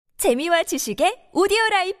재미와 지식의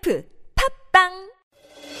오디오라이프 팝빵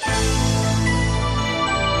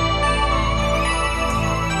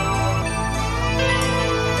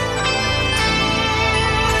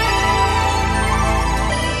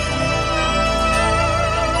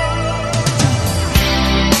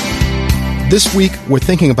This week, we're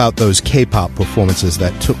thinking about those K-pop performances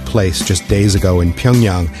that took place just days ago in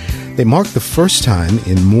Pyeongyang. They mark the first time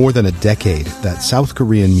in more than a decade that South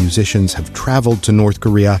Korean musicians have traveled to North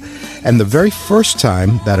Korea, and the very first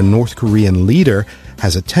time that a North Korean leader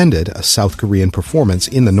has attended a South Korean performance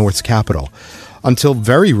in the North's capital. Until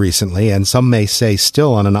very recently, and some may say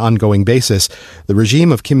still on an ongoing basis, the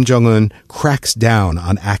regime of Kim Jong-un cracks down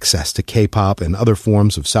on access to K-pop and other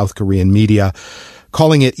forms of South Korean media,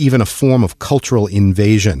 calling it even a form of cultural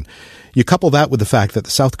invasion. You couple that with the fact that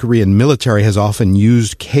the South Korean military has often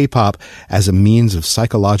used K-pop as a means of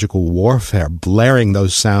psychological warfare, blaring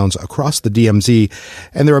those sounds across the DMZ,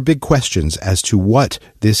 and there are big questions as to what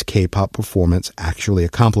this K-pop performance actually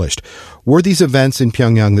accomplished. Were these events in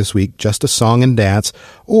Pyongyang this week just a song and dance,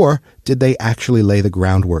 or did they actually lay the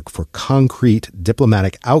groundwork for concrete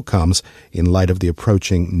diplomatic outcomes in light of the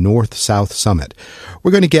approaching North-South summit?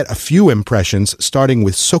 We're going to get a few impressions, starting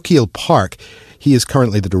with Sokil Park. He is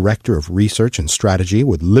currently the Director of Research and Strategy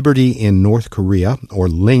with Liberty in North Korea, or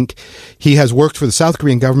LINK. He has worked for the South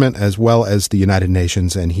Korean government as well as the United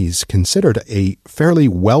Nations, and he's considered a fairly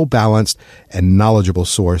well-balanced and knowledgeable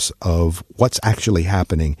source of what's actually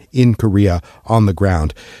happening in Korea on the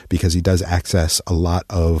ground, because he does access a lot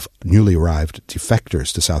of newly arrived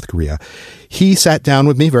defectors to South Korea. He sat down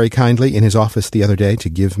with me very kindly in his office the other day to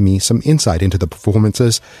give me some insight into the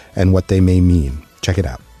performances and what they may mean. Check it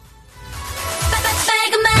out.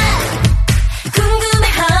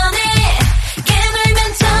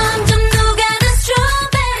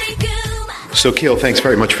 So, Keel, thanks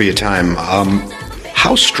very much for your time.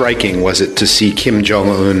 How striking was it to see Kim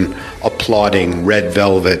Jong-un applauding Red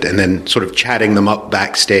Velvet and then sort of chatting them up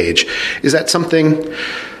backstage? Is that something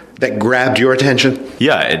that grabbed your attention?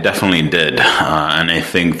 Yeah, it definitely did. And I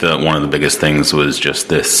think that one of the biggest things was just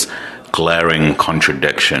this glaring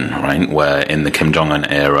contradiction, right? Where in the Kim Jong-un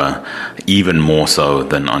era, even more so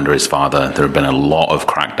than under his father, there have been a lot of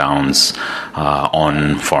crackdowns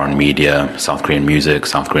on foreign media, South Korean music,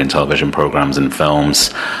 South Korean television programs and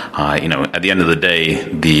films. At the end of the day,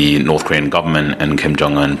 the North Korean government and Kim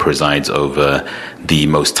Jong-un presides over the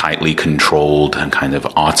most tightly controlled and kind of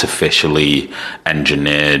artificially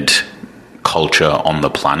engineered culture on the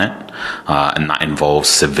planet, and that involves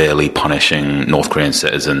severely punishing North Korean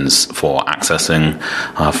citizens for accessing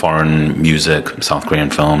foreign music, South Korean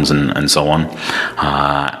films, and so on.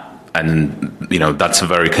 That's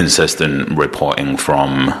very consistent reporting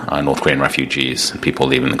from North Korean refugees, people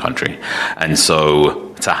leaving the country. And so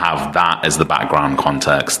to have that as the background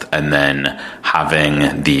context, and then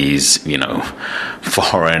having these,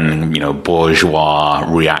 foreign, bourgeois,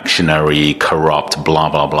 reactionary, corrupt, blah,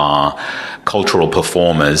 blah, blah, cultural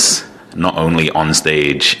performers, not only on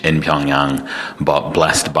stage in Pyongyang, but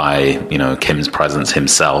blessed by, Kim's presence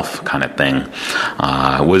himself kind of thing,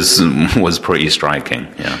 was pretty striking.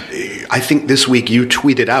 Yeah. I think this week you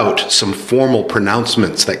tweeted out some formal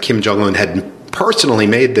pronouncements that Kim Jong-un had personally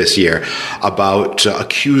made this year about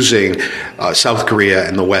accusing South Korea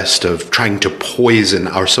and the West of trying to poison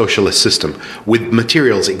our socialist system with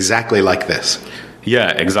materials exactly like this.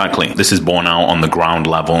 Yeah, exactly. This is borne out on the ground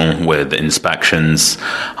level with inspections,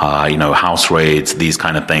 house raids, these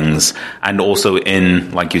kind of things. And also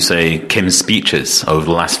in, like you say, Kim's speeches over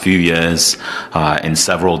the last few years, in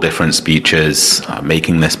several different speeches,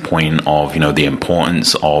 making this point of, the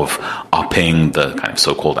importance of upping the kind of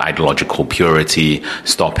so-called ideological purity,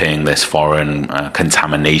 stopping this foreign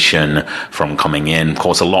contamination from coming in. Of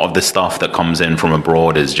course, a lot of the stuff that comes in from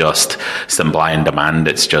abroad is just supply and demand.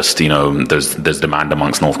 It's just, there's demand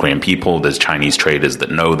amongst North Korean people. There's Chinese traders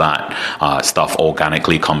that know that stuff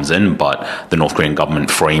organically comes in, but the North Korean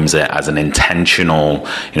government frames it as an intentional,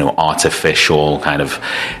 artificial kind of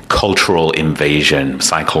cultural invasion,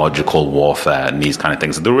 psychological warfare, and these kind of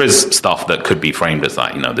things. There is stuff that could be framed as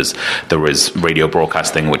that. There is radio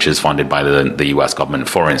broadcasting, which is funded by the US government,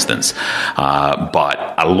 for instance.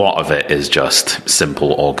 But a lot of it is just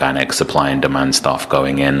simple organic supply and demand stuff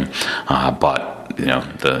going in.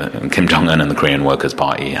 The Kim Jong-un and the Korean Workers'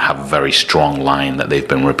 Party have a very strong line that they've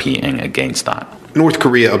been repeating against that. North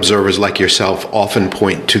Korea observers like yourself often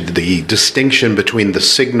point to the distinction between the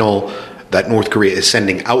signal that North Korea is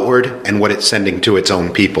sending outward and what it's sending to its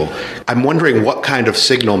own people. I'm wondering what kind of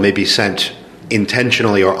signal may be sent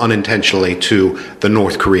intentionally or unintentionally to the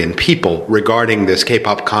North Korean people regarding this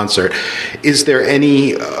K-pop concert. Is there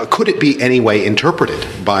any, could it be any way interpreted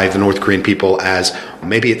by the North Korean people as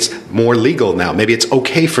maybe it's more legal now, maybe it's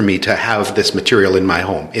okay for me to have this material in my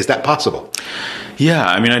home? Is that possible? Yeah,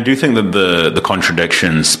 I mean, I do think that the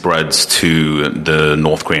contradiction spreads to the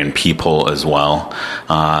North Korean people as well.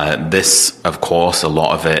 This, of course, a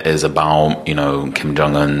lot of it is about, Kim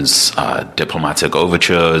Jong-un's diplomatic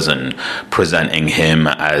overtures and presenting him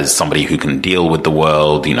as somebody who can deal with the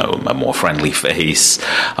world, a more friendly face,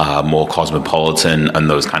 more cosmopolitan,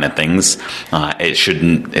 and those kind of things. It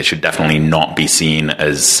should definitely not be seen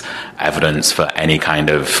as evidence for any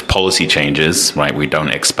kind of policy changes, right? We don't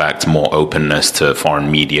expect more openness to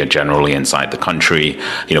foreign media generally inside the country.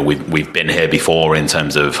 We've been here before in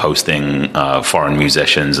terms of hosting foreign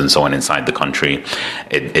musicians and so on inside the country.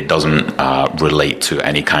 It doesn't relate to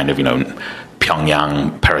any kind of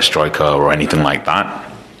Pyeongyang perestroika or anything like that.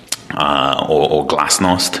 Or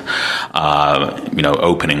glasnost,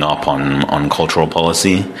 opening up on cultural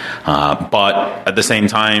policy. But at the same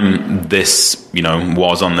time, this,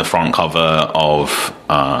 was on the front cover of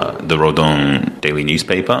the Rodong daily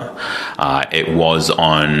newspaper. It was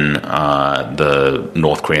on the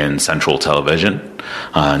North Korean Central Television.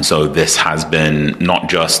 And so this has been not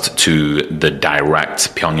just to the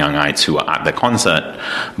direct Pyongyangites who are at the concert,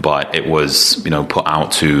 but it was, put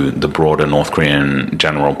out to the broader North Korean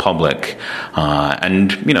general public.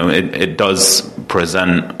 And, it does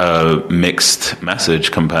present a mixed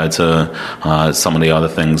message compared to some of the other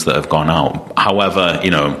things that have gone out. However,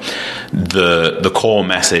 the core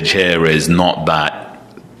message here is not that,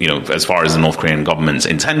 as far as the North Korean government's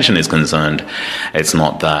intention is concerned, it's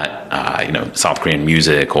not that, South Korean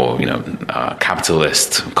music or,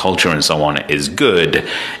 capitalist culture and so on is good.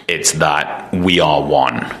 It's that we are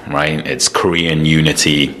one, right? It's Korean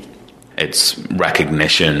unity. It's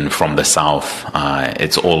recognition from the South.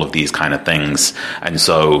 It's all of these kind of things. And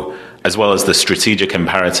so, as well as the strategic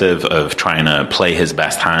imperative of trying to play his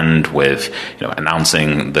best hand with,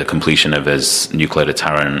 announcing the completion of his nuclear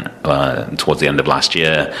deterrent towards the end of last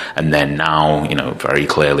year, and then now, very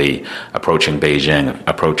clearly approaching Beijing,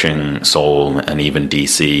 approaching Seoul, and even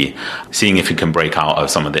DC, seeing if he can break out of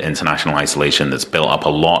some of the international isolation that's built up a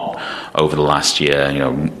lot over the last year.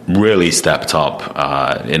 Really stepped up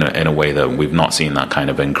in a way that we've not seen that kind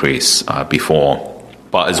of increase before.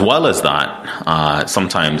 But as well as that,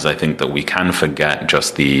 sometimes I think that we can forget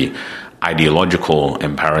just the ideological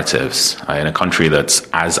imperatives. In a country that's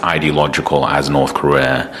as ideological as North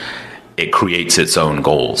Korea, it creates its own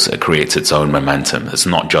goals. It creates its own momentum. It's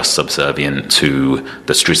not just subservient to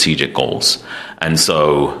the strategic goals. And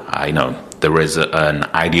so, there is an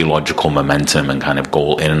ideological momentum and kind of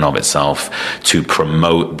goal in and of itself to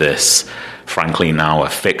promote this, frankly, now a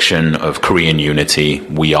fiction of Korean unity.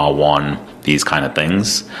 We are one. These kind of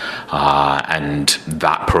things. And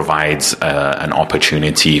that provides an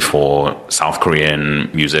opportunity for South Korean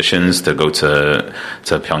musicians to go to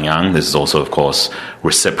Pyongyang. This is also, of course,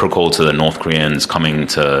 reciprocal to the North Koreans coming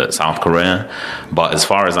to South Korea. But as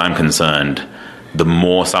far as I'm concerned, the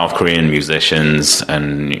more South Korean musicians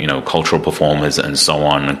and, cultural performers and so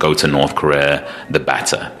on go to North Korea, the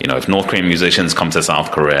better. If North Korean musicians come to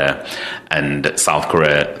South Korea and South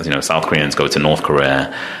Koreans go to North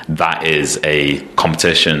Korea, that is a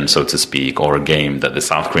competition, so to speak, or a game that the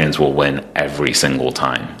South Koreans will win every single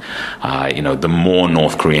time. The more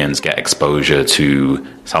North Koreans get exposure to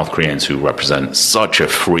South Koreans who represent such a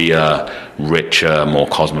freer, richer, more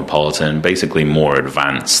cosmopolitan, basically more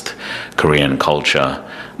advanced Korean culture,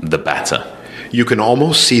 the better. You can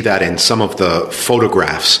almost see that in some of the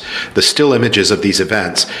photographs, the still images of these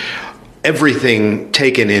events. Everything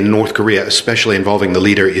taken in North Korea, especially involving the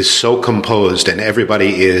leader, is so composed and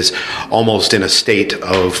everybody is almost in a state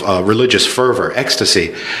of religious fervor,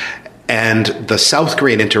 ecstasy. And the South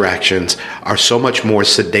Korean interactions are so much more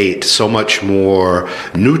sedate, so much more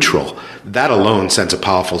neutral. That alone sends a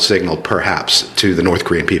powerful signal, perhaps, to the North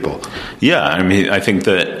Korean people. Yeah, I think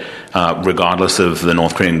that regardless of the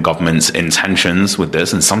North Korean government's intentions with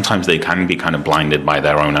this, and sometimes they can be kind of blinded by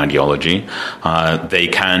their own ideology, they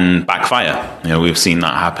can backfire. We've seen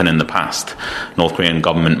that happen in the past. North Korean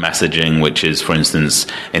government messaging, which is, for instance,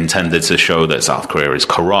 intended to show that South Korea is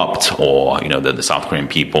corrupt, or that the South Korean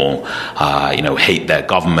people, hate their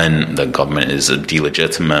government. The government is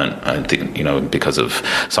delegitimate, because of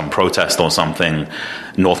some protest or something.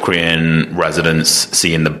 North Korean residents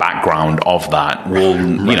see in the background of that will,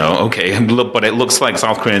 okay, look, but it looks like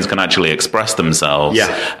South Koreans can actually express themselves.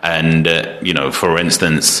 Yeah. And, for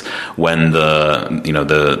instance, when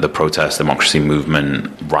the protest democracy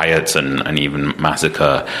movement riots and even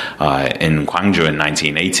massacre in Gwangju in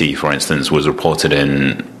 1980, for instance, was reported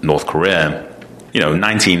in North Korea.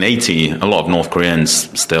 1980, a lot of North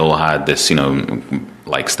Koreans still had this,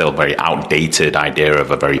 still very outdated idea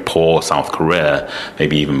of a very poor South Korea,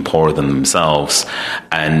 maybe even poorer than themselves.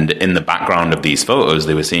 And in the background of these photos,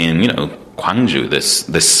 they were seeing, Gwangju,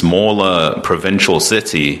 this smaller provincial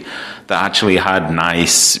city that actually had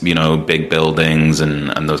nice, big buildings and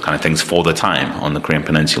those kind of things for the time on the Korean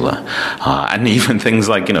Peninsula. And even things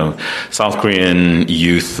like, South Korean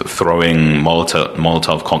youth throwing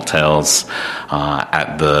Molotov cocktails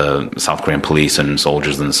at the South Korean police and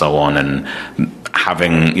soldiers and so on, and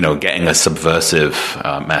having, getting a subversive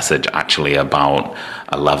message actually about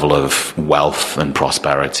a level of wealth and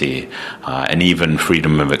prosperity and even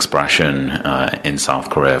freedom of expression in South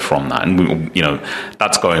Korea from that. And,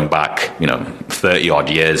 that's going back, 30 odd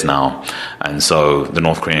years now. And so the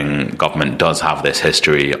North Korean government does have this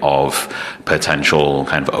history of potential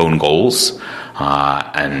kind of own goals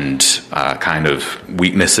and kind of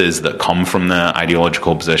weaknesses that come from their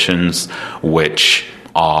ideological positions, which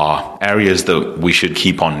are areas that we should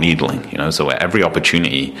keep on needling, so at every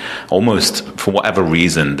opportunity, almost for whatever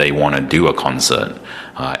reason they want to do a concert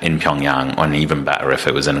in Pyongyang, and even better if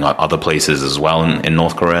it was in other places as well in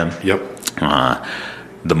North Korea. Yep.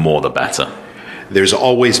 The more the better. There's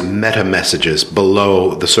always meta messages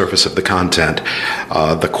below the surface of the content.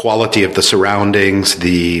 The quality of the surroundings,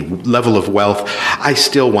 the level of wealth. I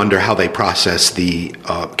still wonder how they process the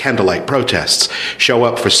candlelight protests. Show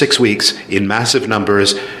up for 6 weeks in massive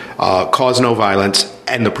numbers, cause no violence,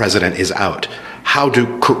 and the president is out. How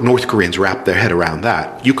do North Koreans wrap their head around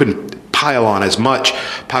that? You can pile on as much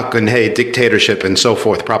Park Geun-hye dictatorship and so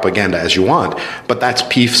forth propaganda as you want, but that's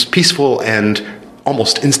peaceful and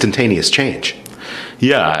almost instantaneous change.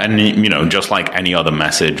 Yeah, and, just like any other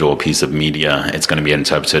message or piece of media, it's going to be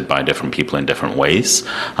interpreted by different people in different ways.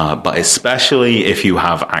 But especially if you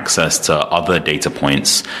have access to other data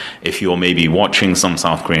points, if you're maybe watching some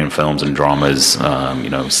South Korean films and dramas,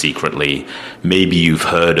 secretly, maybe you've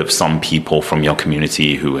heard of some people from your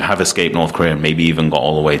community who have escaped North Korea, maybe even got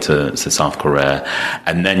all the way to South Korea,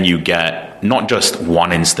 and then you get not just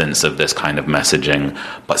one instance of this kind of messaging,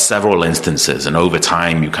 but several instances. And over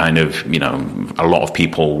time, you kind of, a lot of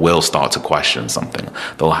people will start to question something.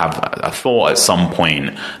 They'll have a thought at some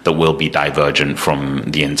point that will be divergent from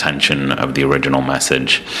the intention of the original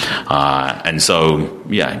message. And so,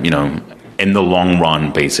 in the long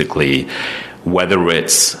run, basically, whether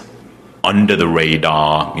it's under the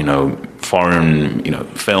radar, foreign,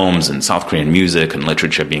 films and South Korean music and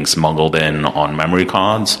literature being smuggled in on memory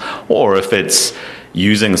cards, or if it's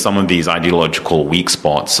using some of these ideological weak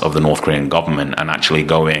spots of the North Korean government and actually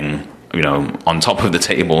going, on top of the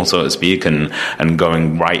table, so to speak, and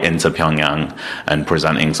going right into Pyongyang and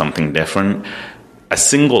presenting something different. A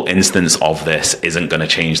single instance of this isn't going to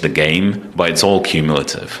change the game, but it's all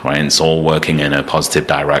cumulative, right? It's all working in a positive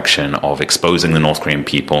direction of exposing the North Korean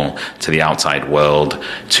people to the outside world,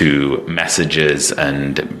 to messages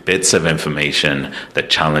and bits of information that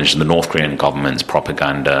challenge the North Korean government's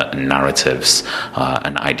propaganda and narratives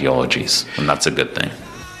and ideologies. And that's a good thing.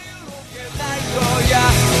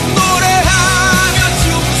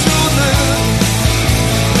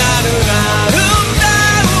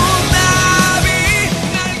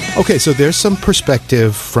 Okay, so there's some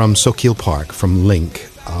perspective from Sokil Park, from Link.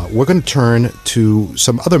 We're going to turn to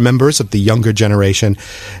some other members of the younger generation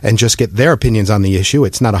and just get their opinions on the issue.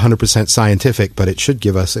 It's not 100% scientific, but it should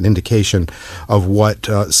give us an indication of what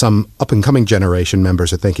some up-and-coming generation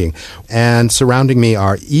members are thinking. And surrounding me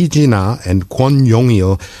are Lee Jina and Kwon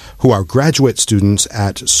Yong-il, who are graduate students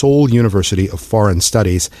at Seoul University of Foreign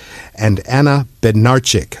Studies, and Anna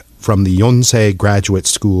Bednarczyk from the Yonsei Graduate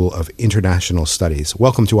School of International Studies.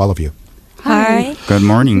 Welcome to all of you. Hi. Good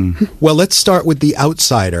morning. Well, let's start with the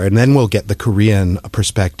outsider, and then we'll get the Korean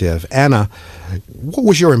perspective. Anna, what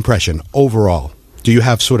was your impression overall? Do you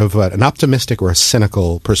have sort of an optimistic or a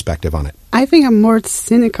cynical perspective on it? I think I'm more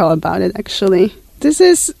cynical about it, actually. This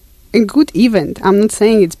is a good event. I'm not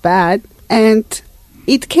saying it's bad. And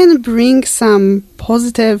it can bring some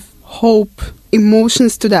positive hope,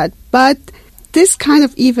 emotions to that. But this kind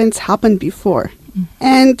of events happened before.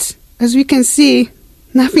 And as we can see,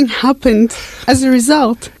 nothing happened as a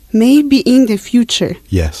result. Maybe in the future,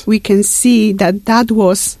 yes, we can see that that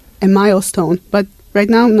was a milestone. But right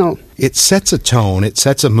now, no. It sets a tone, it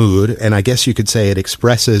sets a mood, and I guess you could say it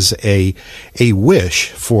expresses a wish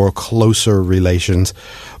for closer relations.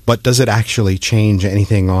 but does it actually change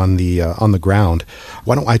anything on the ground?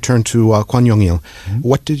 Why don't I turn to Kwon Young-il?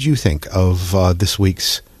 What did you think of this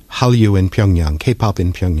week's Hallyu in Pyeongyang, K-pop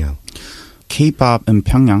in Pyeongyang? K-pop in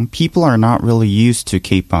Pyeongyang, people are not really used to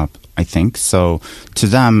K-pop, I think. So to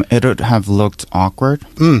them, it would have looked awkward.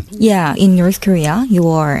 Yeah, in North Korea, you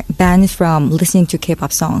are banned from listening to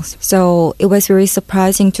K-pop songs. So it was very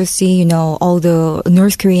surprising to see, all the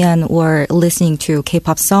North Korean were listening to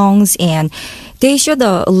K-pop songs, and they showed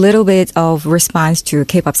a little bit of response to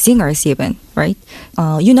K-pop singers even, right?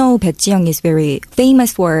 Pyeongyang is very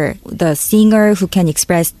famous for the singer who can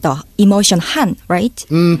express the emotion Han, right?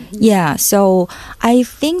 Yeah, so I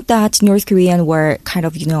think that North Korean were kind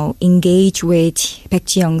of, engaged with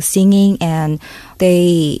Pyeongyang singing, and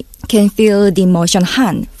they can feel the emotion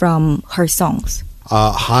Han from her songs.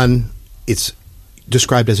 Han, it's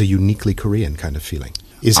described as a uniquely Korean kind of feeling.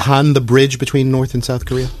 Is Han the bridge between North and South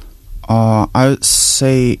Korea? I would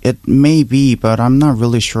say it may be, but I'm not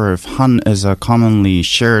really sure if Han is a commonly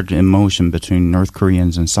shared emotion between North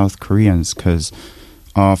Koreans and South Koreans, because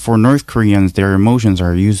for North Koreans, their emotions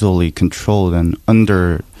are usually controlled and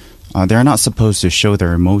they're not supposed to show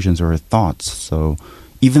their emotions or thoughts. So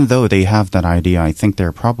even though they have that idea, I think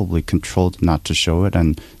they're probably controlled not to show it,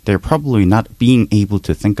 and they're probably not being able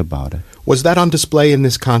to think about it. Was that on display in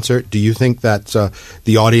this concert? Do you think that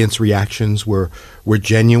the audience reactions were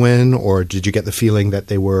genuine, or did you get the feeling that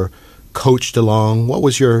they were coached along? What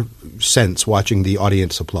was your sense watching the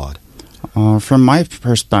audience applaud? From my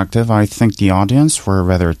perspective, I think the audience were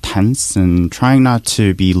rather tense and trying not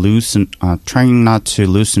to loosen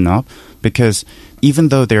up, because even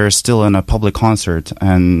though they're still in a public concert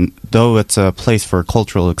and though it's a place for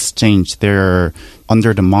cultural exchange, they're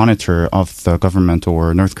under the monitor of the government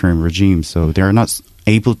or North Korean regime, so they're not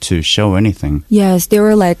able to show anything. Yes, they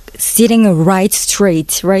were like sitting right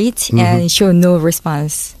straight, right? And show no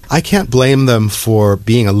response. I can't blame them for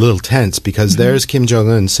being a little tense, because there's Kim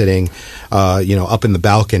Jong-un sitting, up in the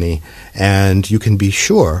balcony, and you can be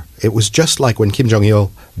sure it was just like when Kim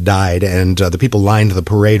Jong-il died and the people lined the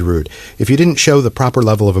parade route. If you didn't show the proper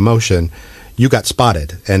level of emotion, you got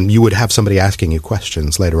spotted, and you would have somebody asking you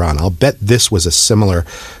questions later on. I'll bet this was a similar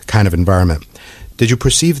kind of environment. Did you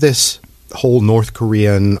perceive this whole North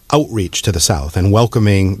Korean outreach to the South and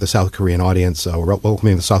welcoming the South Korean audience,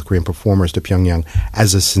 welcoming the South Korean performers to Pyeongyang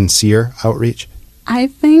as a sincere outreach? I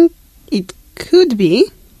think it could be,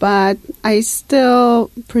 but I still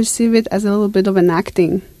perceive it as a little bit of an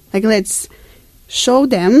acting. Like, let's show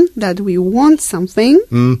them that we want something,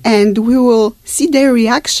 and we will see their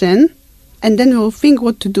reaction, and then we'll think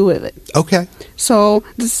what to do with it. Okay. So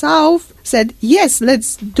the South said, yes,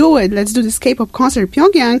 let's do it. Let's do this K-pop concert in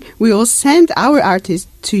Pyeongyang. We will send our artists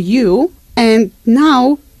to you. And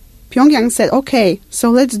now Pyeongyang said, okay, so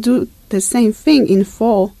let's do the same thing in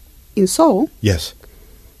fall in Seoul. Yes.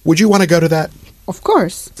 Would you want to go to that? Of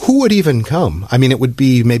course. Who would even come? I mean, it would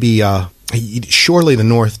be maybe, surely the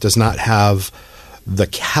North does not have the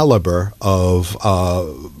caliber of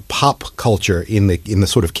pop culture in the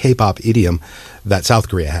sort of K-pop idiom that South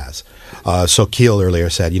Korea has. So Keel earlier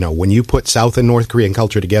said, when you put South and North Korean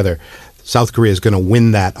culture together, South Korea is going to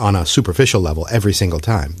win that on a superficial level every single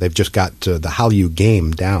time. They've just got the Hallyu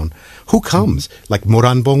game down. Who comes? Like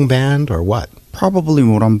Moranbong Band or what? Probably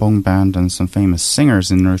Moranbong Band and some famous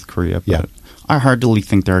singers in North Korea, but I hardly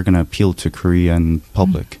think they're going to appeal to Korean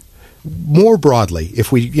public. More broadly,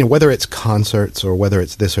 if we, whether it's concerts or whether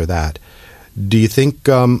it's this or that, do you think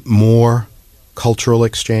more cultural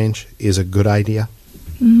exchange is a good idea?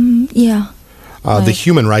 Yeah. The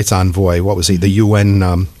human rights envoy, what was he? The UN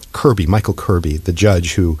Michael Kirby, the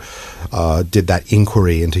judge who did that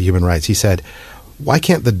inquiry into human rights, he said, why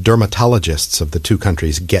can't the dermatologists of the two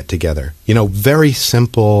countries get together? Very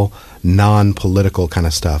simple, non-political kind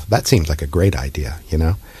of stuff. That seems like a great idea,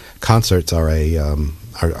 Concerts are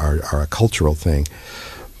a cultural thing.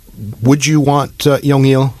 Would you want,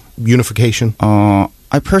 Young-il, unification?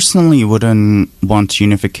 I personally wouldn't want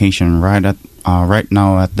unification right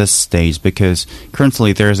now at this stage, because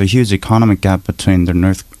currently there is a huge economic gap between the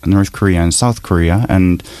North Korea and South Korea,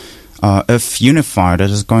 and if unified,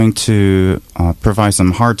 it is going to provide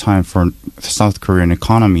some hard time for the South Korean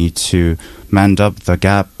economy to mend up the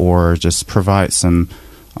gap, or just provide some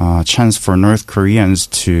chance for North Koreans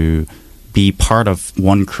to be part of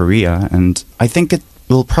one Korea. And I think it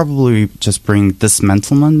will probably just bring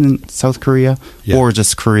dismantlement in South Korea, or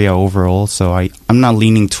just Korea overall. So I'm not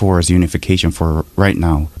leaning towards unification for right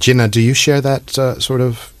now. Jinna, do you share that sort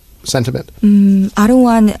of sentiment? I don't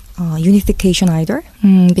want unification either,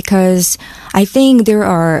 because I think there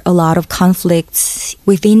are a lot of conflicts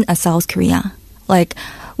within South Korea. Like,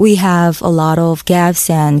 we have a lot of gaps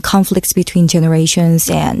and conflicts between generations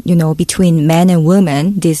and, between men and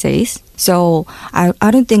women these days. So I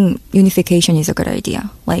don't think unification is a good idea.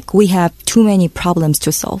 Like, we have too many problems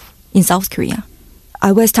to solve in South Korea.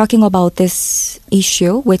 I was talking about this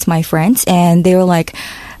issue with my friends, and they were like,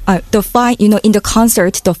 in the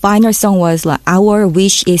concert, the final song was like, "Our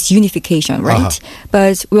wish is unification," right? Uh-huh.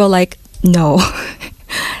 But we were like, no,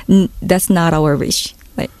 that's not our wish.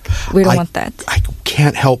 Like, we don't want that. I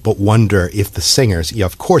can't help but wonder if the singers,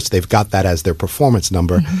 of course, they've got that as their performance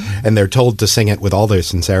number, mm-hmm. and they're told to sing it with all their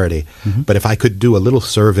sincerity. Mm-hmm. But if I could do a little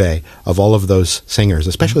survey of all of those singers,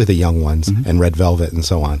 especially the young ones, mm-hmm. and Red Velvet and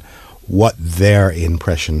so on, what their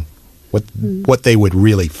impression, what they would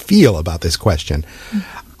really feel about this question.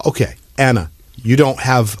 Okay, Anna, you don't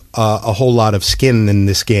have a whole lot of skin in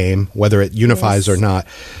this game, whether it unifies or not.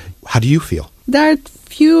 How do you feel? There are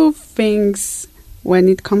few things when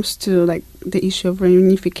it comes to like the issue of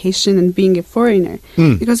reunification and being a foreigner.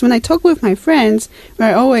 Because when I talk with my friends,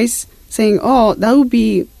 we're always saying, oh, that would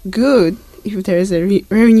be good if there is a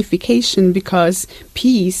reunification because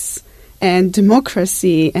peace and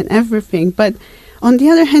democracy and everything. But on the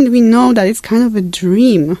other hand, we know that it's kind of a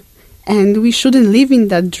dream and we shouldn't live in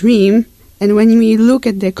that dream. And when we look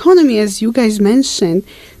at the economy, as you guys mentioned,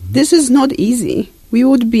 this is not easy. We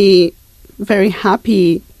would be very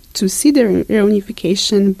happy to see the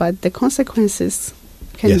reunification, but the consequences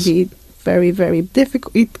can be very, very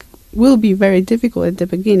difficult. It will be very difficult at the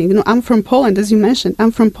beginning. I'm from Poland, as you mentioned.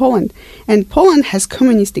 I'm from Poland. And Poland has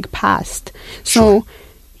communistic past. So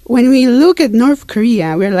when we look at North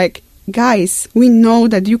Korea, we're like, guys, we know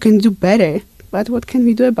that you can do better, but what can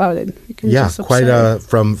we do about it? We can just observe.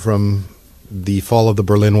 From the fall of the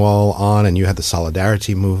Berlin Wall on, and you had the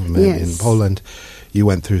Solidarity movement in Poland. You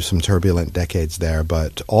went through some turbulent decades there,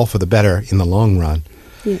 but all for the better in the long run.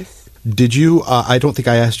 Yes. Did you, I don't think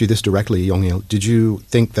I asked you this directly, Yongyil, did you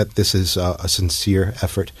think that this is a sincere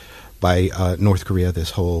effort by North Korea,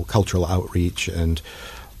 this whole cultural outreach and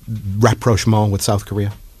rapprochement with South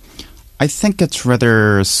Korea? I think it's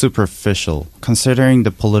rather superficial. Considering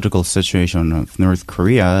the political situation of North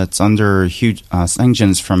Korea, it's under huge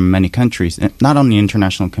sanctions from many countries, not only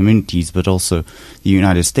international communities, but also the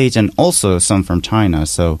United States and also some from China.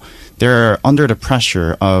 So they're under the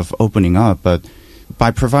pressure of opening up. But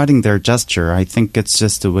by providing their gesture, I think it's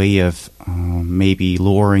just a way of maybe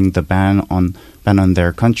lowering the ban on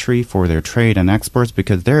their country for their trade and exports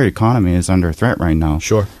because their economy is under threat right now.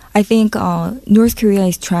 Sure. I think North Korea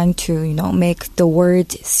is trying to, make the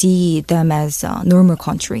world see them as a normal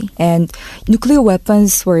country. And nuclear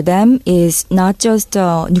weapons for them is not just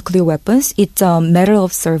nuclear weapons, it's a matter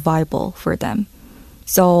of survival for them.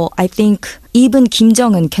 So I think even Kim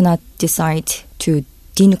Jong-un cannot decide to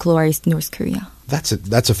denuclearize North Korea.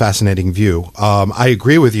 That's a fascinating view. I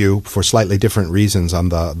agree with you for slightly different reasons on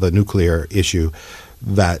the nuclear issue,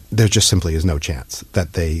 that there just simply is no chance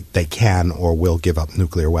that they can or will give up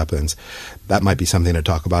nuclear weapons. That might be something to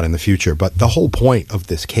talk about in the future. But the whole point of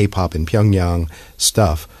this K-pop in Pyeongyang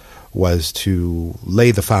stuff was to lay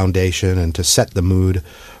the foundation and to set the mood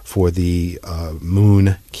for the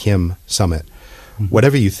Moon-Kim summit. Mm-hmm.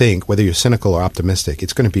 Whatever you think, whether you're cynical or optimistic,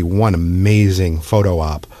 it's going to be one amazing photo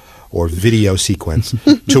op or video sequence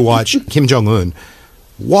to watch Kim Jong-un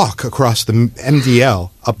walk across the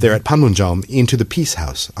MDL up there at Panmunjom into the Peace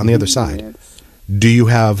House on the other side. Yes. Do you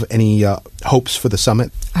have any hopes for the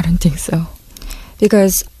summit? I don't think so.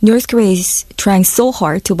 Because North Korea is trying so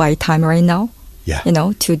hard to buy time right now,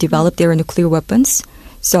 to develop their nuclear weapons.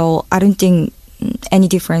 So I don't think any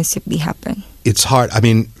difference will happen. It's hard. I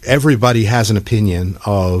mean, everybody has an opinion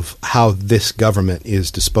of how this government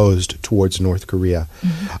is disposed towards North Korea.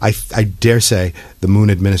 Mm-hmm. I dare say the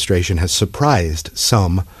Moon administration has surprised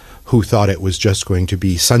some who thought it was just going to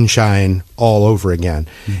be sunshine all over again.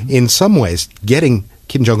 Mm-hmm. In some ways, getting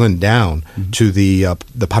Kim Jong-un down to the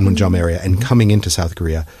Panmunjom area and coming into South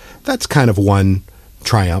Korea, that's kind of one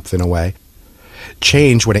triumph in a way.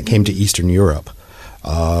 Change when it came to Eastern Europe.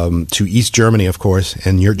 To East Germany, of course,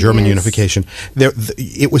 and your German unification.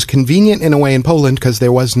 It was convenient in a way in Poland because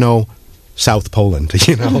there was no South Poland.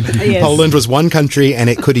 Yes. Poland was one country, and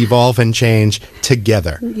it could evolve and change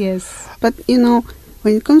together. Yes, but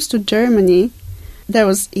when it comes to Germany, there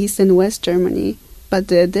was East and West Germany. But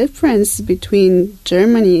the difference between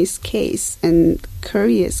Germany's case and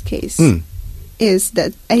Korea's case is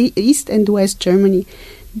that East and West Germany,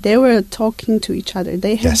 they were talking to each other.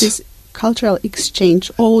 They had this cultural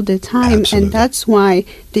exchange all the time. Absolutely. And that's why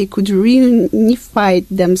they could reunify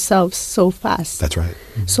themselves so fast. That's right.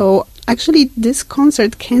 Mm-hmm. So actually this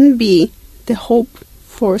concert can be the hope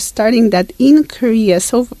for starting that in Korea,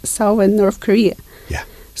 South and North Korea. Yeah.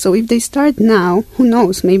 So if they start now, who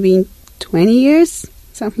knows, maybe in 20 years,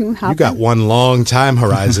 something will happen. You got one long time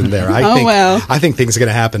horizon there. I think things are going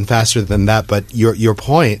to happen faster than that, but your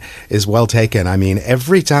point is well taken. I mean,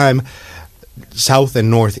 every time South and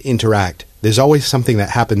North interact, there's always something that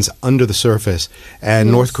happens under the surface, and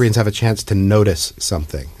North Koreans have a chance to notice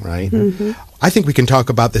something, right? Mm-hmm. I think we can talk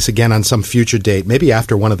about this again on some future date, maybe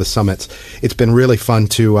after one of the summits. It's been really fun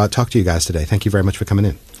to talk to you guys today. Thank you very much for coming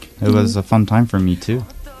in. It was a fun time for me, too.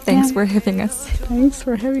 Thanks for having us. Thanks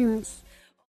for having us.